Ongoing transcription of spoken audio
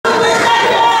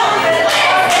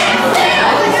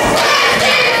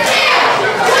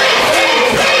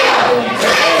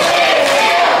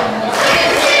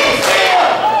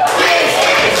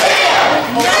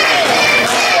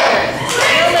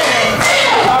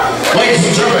Ladies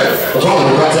and gentlemen, the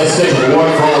following contest schedule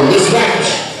one for this match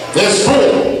is for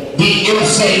the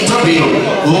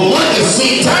MCW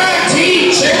Legacy Tag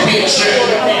Team Championship.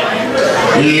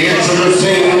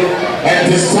 Introducing at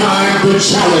this time the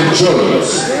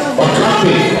challengers,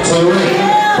 accompanied to the ring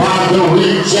by the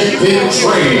Rejected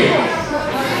Train.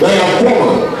 They are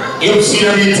former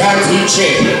MCW Tag Team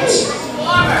Champions.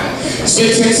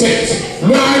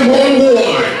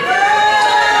 666-911.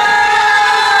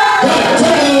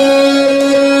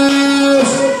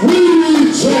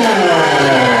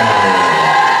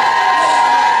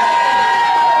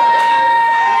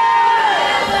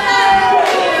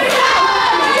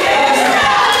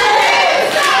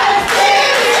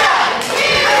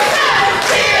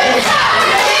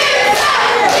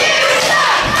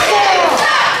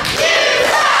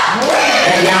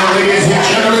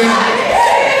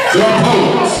 Your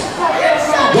opponents,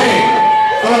 they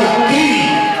are the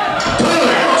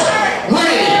current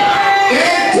reigning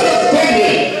and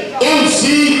defending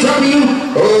MCW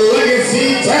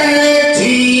Legacy Tag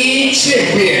Team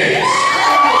Champions.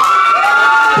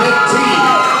 The team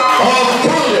of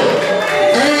Color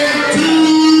and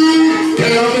Dude,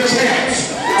 they are the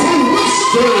champs to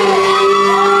Mr.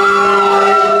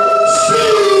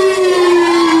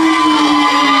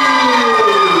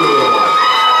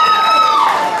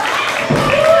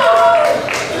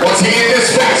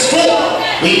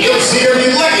 The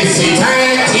MCW Legacy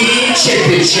Tag Team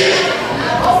Championship.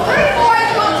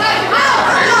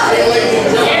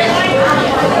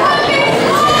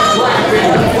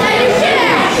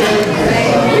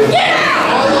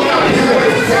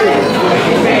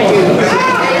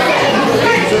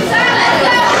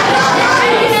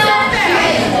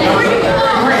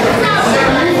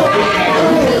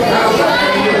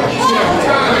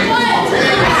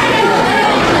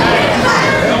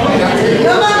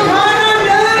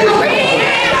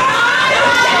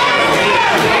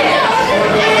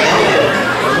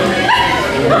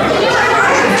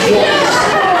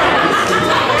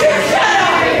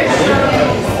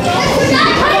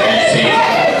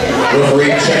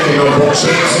 Referee checking on both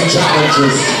champs and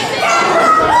challengers.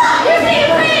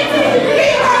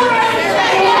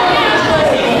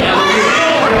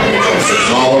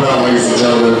 It's all about, ladies and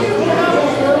gentlemen.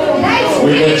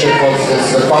 We mentioned, folks,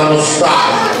 it's the final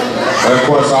stop. And of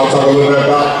course, I'll talk a little bit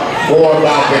more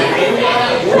about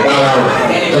our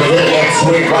event next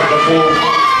week, right before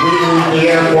we leave the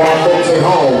airport, our folks at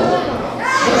home.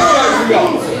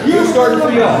 You start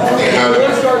for y'all.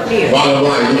 Bottom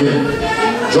line, you can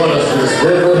join us for this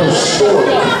very, very historic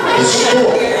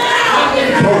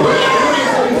program.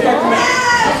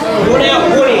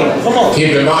 Come on.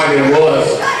 Keep in mind, it was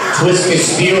Twisted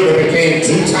Steel that became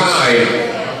two-time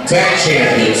tag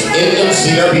champions in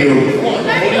MCW.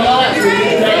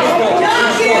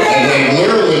 And they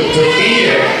literally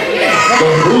defeated the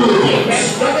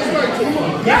Hooligans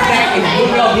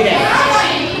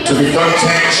to become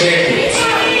tag champions.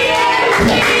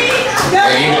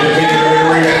 And even defeated them in a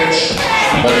rematch.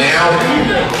 But now,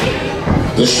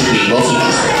 this should be most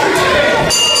interesting.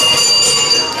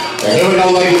 And here we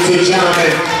go, ladies and gentlemen.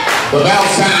 The bell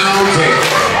sounds and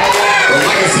the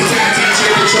Legacy Tag Team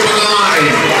Championship on the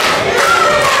line.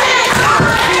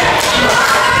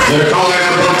 They're calling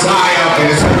out the tie-up, and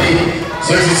it's going to be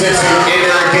 66 in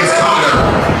there against Connor.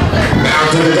 Now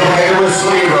to the door,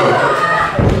 receiver.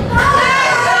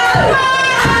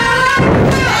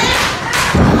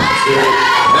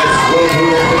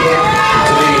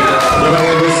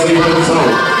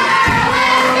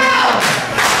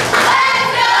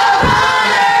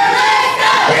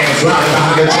 Right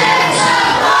behind the champs.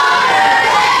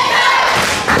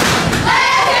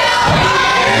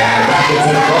 And back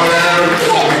into the corner.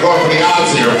 We're going for the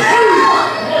odds here.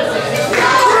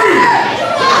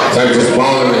 So just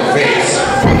ball him in the face.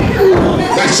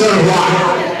 Next turn block.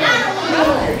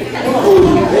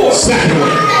 Second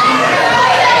one.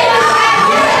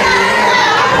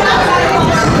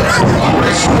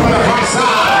 On the front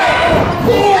side.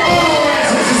 Oh,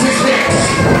 66 hits.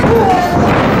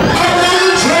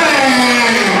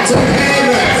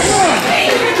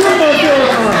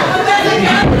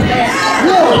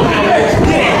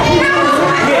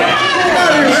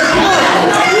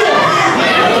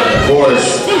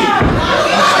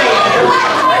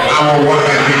 One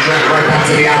has been tracked right back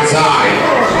to the outside.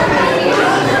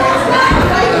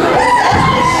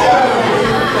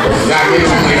 Exactly,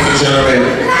 ladies and gentlemen.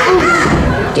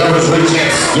 Devils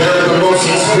Rejects, they're the most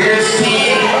experienced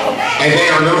team, and they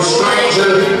are no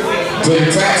stranger to the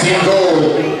tag team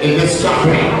goal in this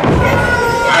company.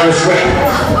 Irish Rep.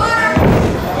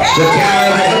 The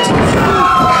Canada and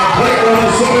break on the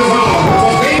shoulders off.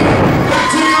 Back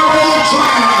to the old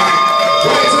track.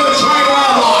 Right to the track.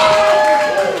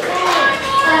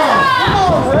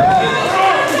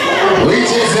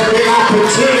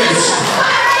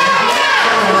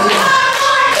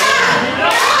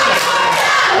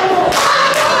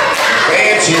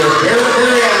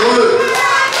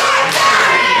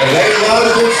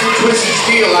 Mr. Twisted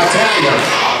Steel, I tell you.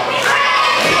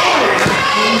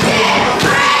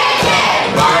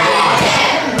 Bottom line,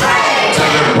 time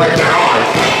to break their heart.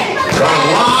 There are a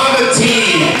lot of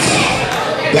teams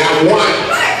that want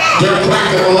their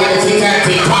practical legacy tag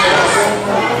team titles.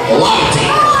 A lot of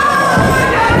teams.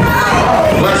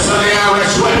 Let's turn the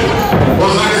Irish way.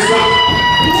 What's that stuff?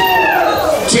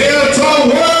 Till to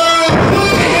world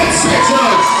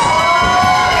sections.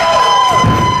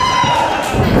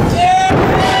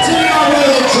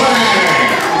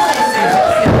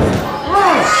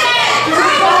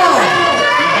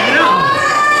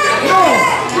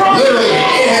 Literally,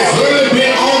 it has really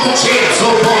been all the champs so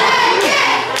far.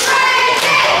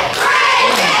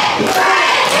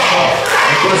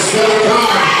 For still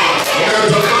time,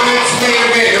 there's a Lions main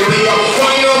event. It'll be the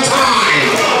final time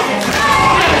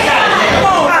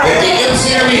that the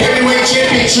MCW Heavyweight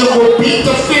Championship will be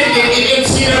defended in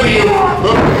MCW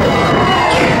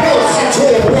and forced into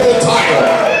a world title.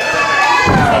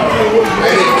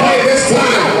 And again, this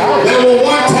time, there will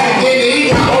one tag in and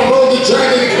he got on roll the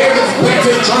dragon and Kevin's back to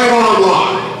the triangle unlock.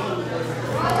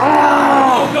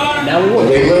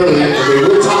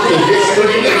 We're talking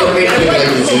history and the making,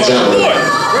 ladies and gentlemen.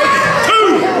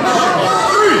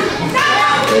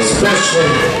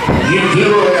 Especially you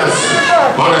viewing us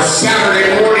on a Saturday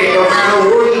morning, no matter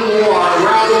where you are,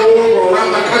 around the world or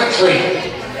around the country.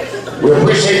 We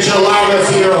appreciate you allowing us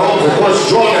in your homes. Of course,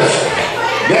 join us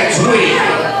next week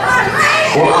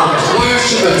for our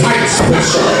Clash of the Titans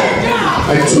special,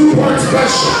 a two-part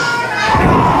special.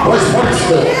 First part is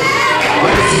the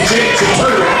Legacy Championship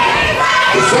Tournament.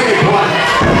 The second part,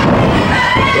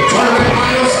 the tournament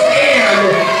finals,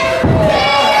 and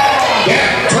that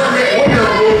tournament winner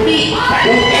will meet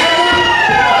whoever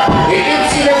the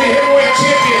MCW Heavyweight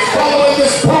Champions following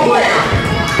this program.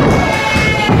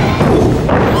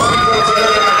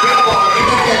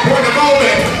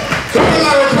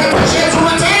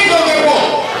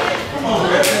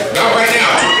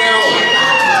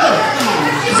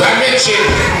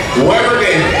 Whoever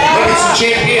the Legacy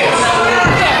Champions.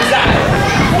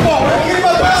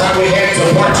 That's how we head to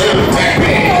part 2 of the tag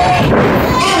band.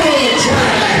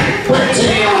 Back to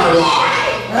the honor line.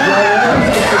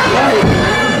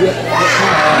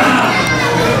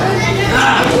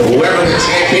 Whoever the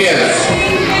champions,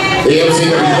 the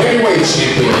MCW Heavyweight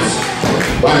Champions.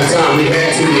 By the time we head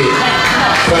to the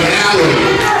finale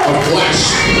of Clash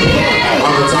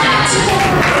on the Titans.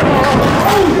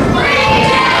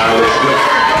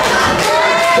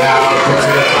 Now,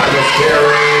 President Titus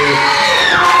Terry,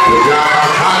 we got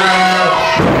O'Connor,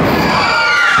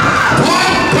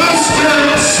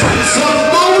 Blockbusters,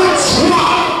 Samoa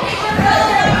Drop,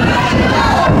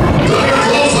 Thunder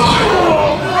Close Eye,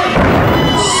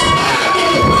 Smack in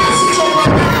the passage over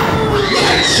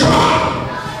Leg Drop.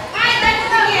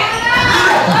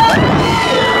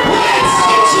 Let's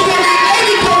get you the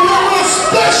Eddie Guerrero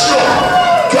special.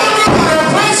 Coming on our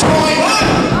price rolling up.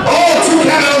 Oh, 2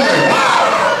 count over.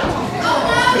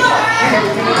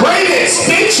 Great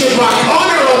extension by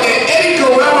Connor on the Eddie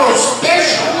Guerrero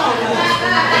special.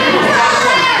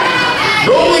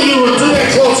 Normally you would do that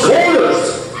close quarters.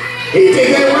 He did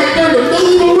that right there in the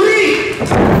middle of the ring.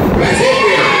 That's it,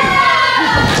 man.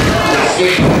 That's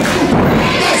it.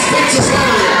 Let's fix this out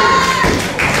of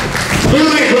here.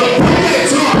 Look at it,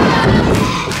 top.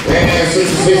 And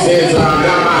 66 is down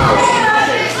my house.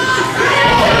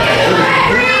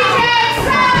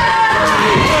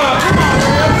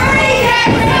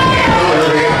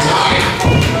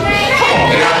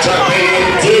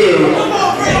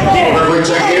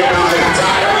 Check it out, that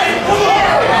time.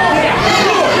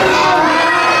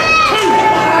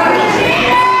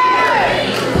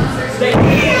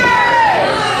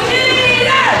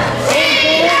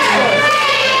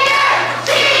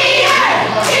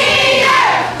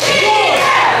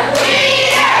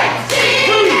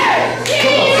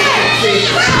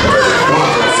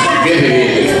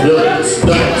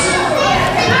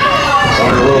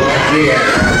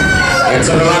 And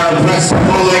to the line of press,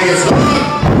 full leg is up.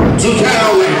 2 count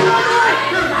only.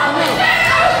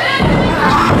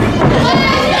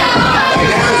 And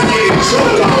now he's getting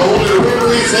choked on. The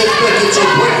referee said that it's a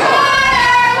breakup.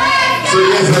 So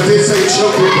yes, I did say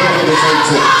choke with break at the same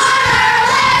time.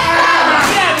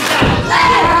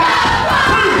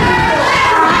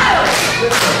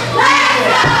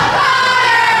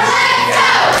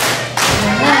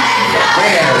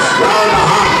 Round the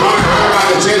hot corner, heard by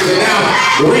the chins, and now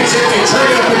the ring shifting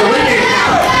trade up in the ring.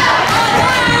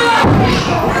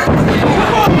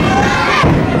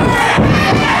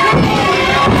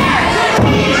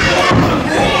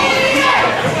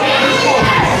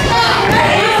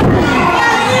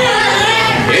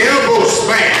 Elbow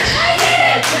smash.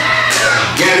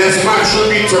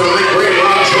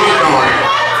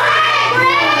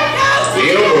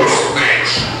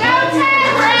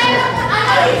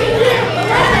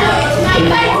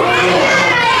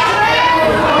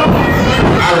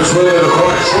 Irish Will in the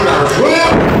corner. Short Irish Will.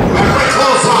 Left right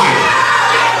close line.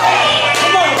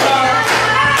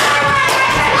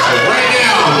 So right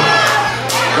now,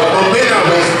 the momentum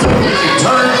has totally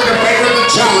turned in favor of the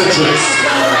challengers.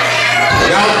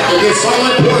 Now, in this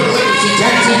all-important Legacy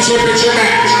Tag Team Championship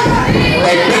match,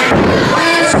 they back to the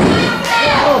class.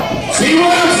 See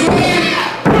what else we need?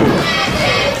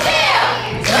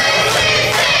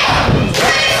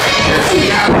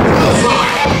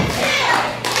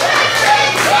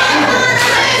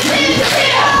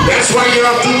 That's why you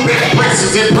don't do back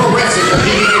presses in pro wrestling, because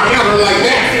you need a counter like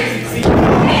that.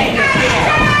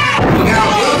 Now,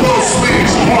 elbow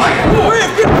smash point.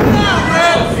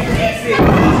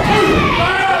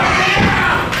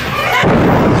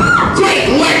 Great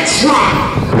leg drop.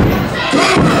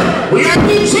 Cover. We have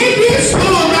the champions.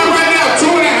 Oh, not right now.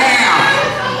 2.5.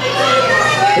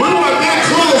 We were that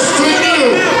close to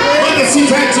new Legacy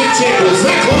Tag Team Champions.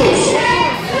 That close.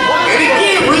 And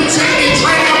again, we take it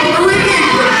right out of the ring.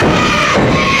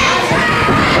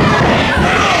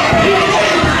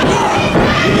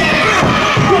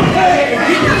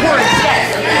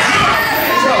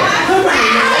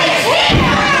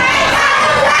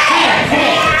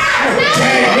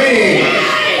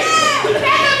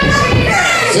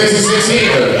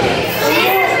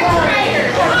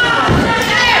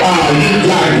 Oh, you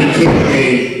gotta be kidding me.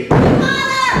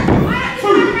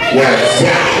 What's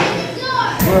that?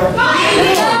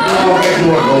 Oh, make you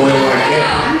want to go in like that.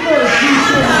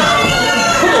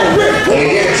 And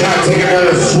again, try to take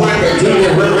another swipe until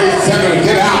you're really second to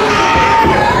get out.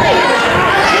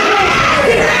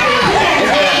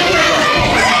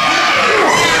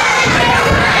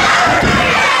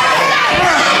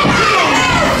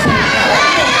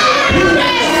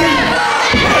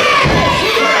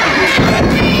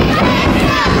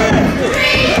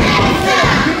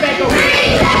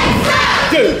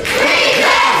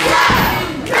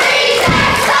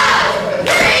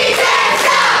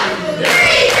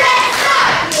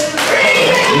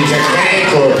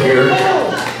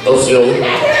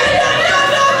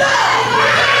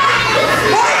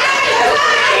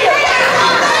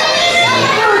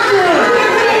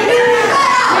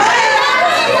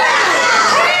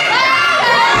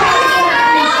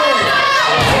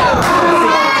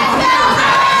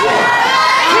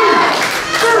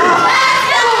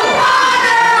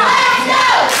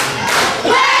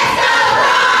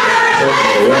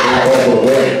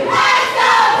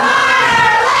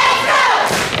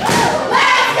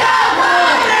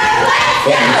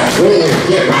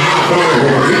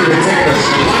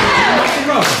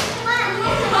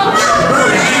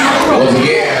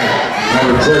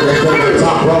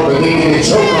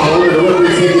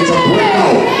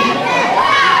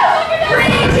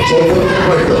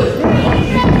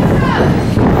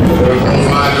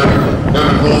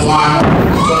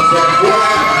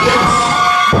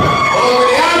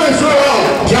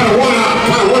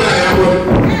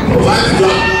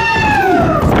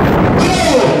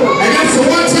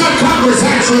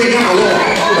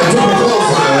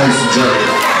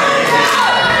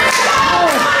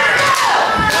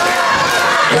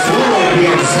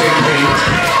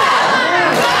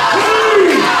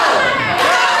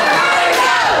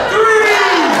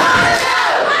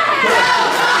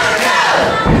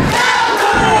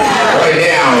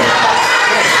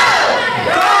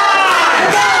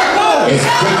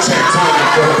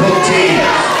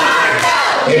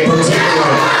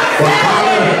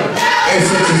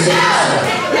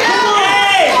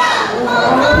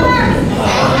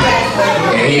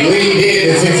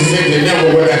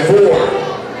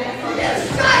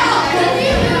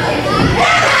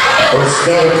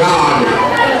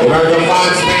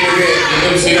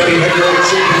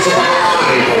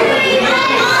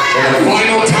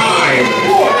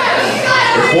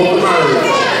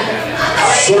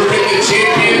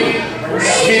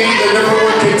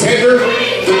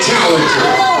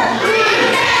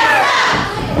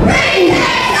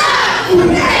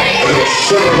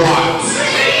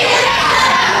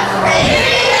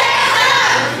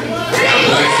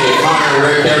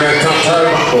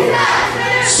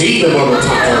 See them on the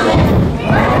top turnbuckle.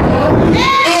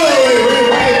 Oh,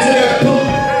 right into that boot.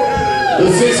 The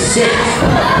 6-6.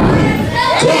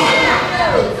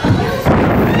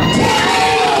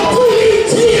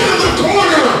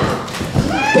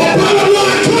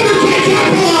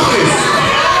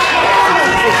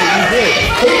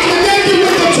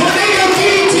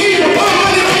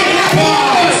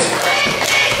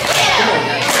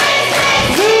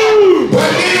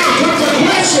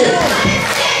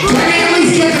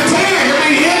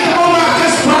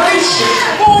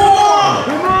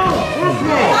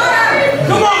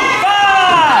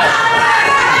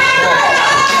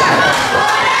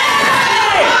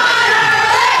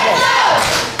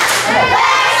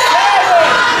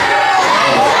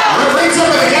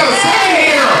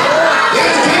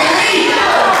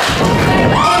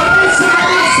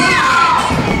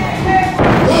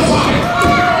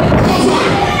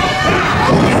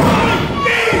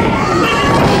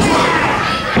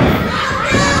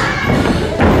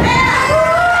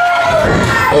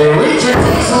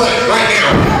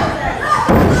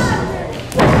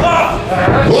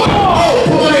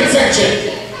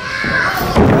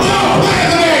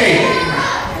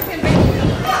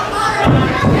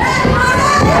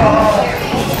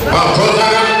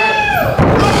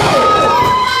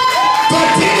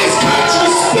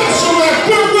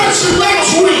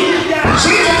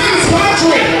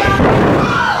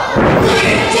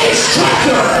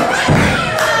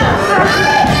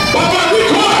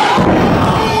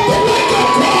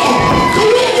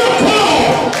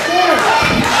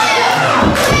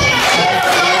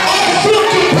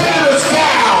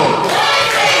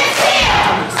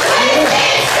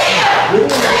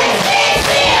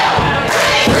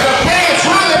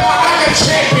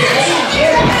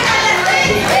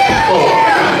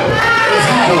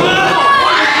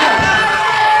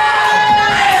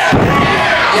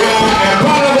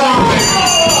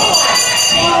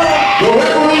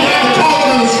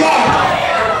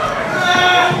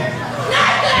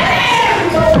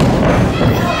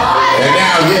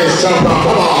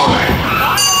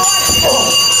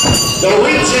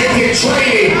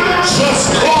 Training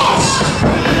just lost.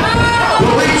 The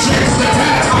rejects the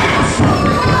tag titles.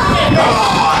 Come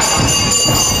on.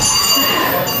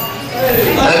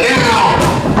 And now,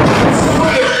 for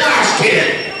the Flash Kid.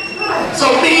 So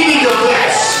maybe the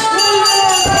best.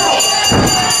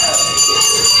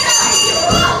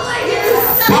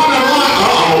 Bottom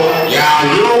line,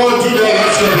 yeah, you don't want to do that.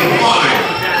 That's going to be fine.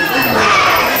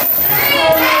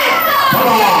 Come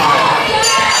on.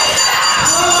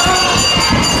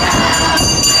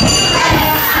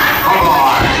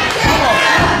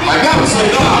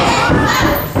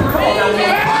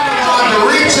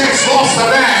 Lost the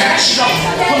match.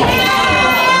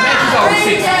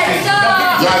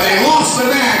 Yeah, they lost the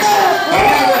match.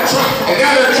 And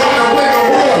now they're trying to win the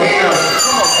war here.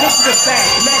 This is a fact.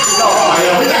 The match is over. Oh,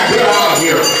 yeah, we gotta get out of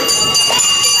here.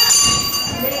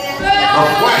 No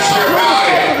question about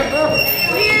it.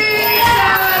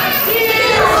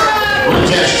 We're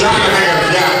just trying to make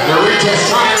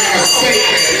a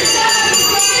statement.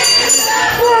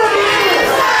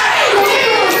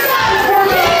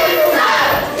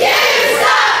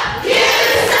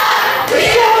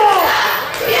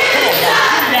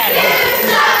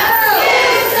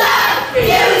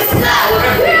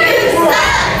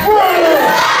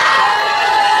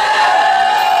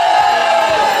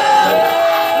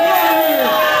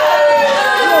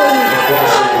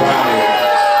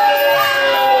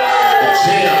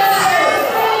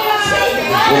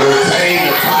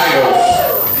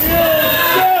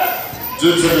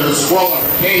 Due to the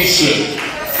disqualification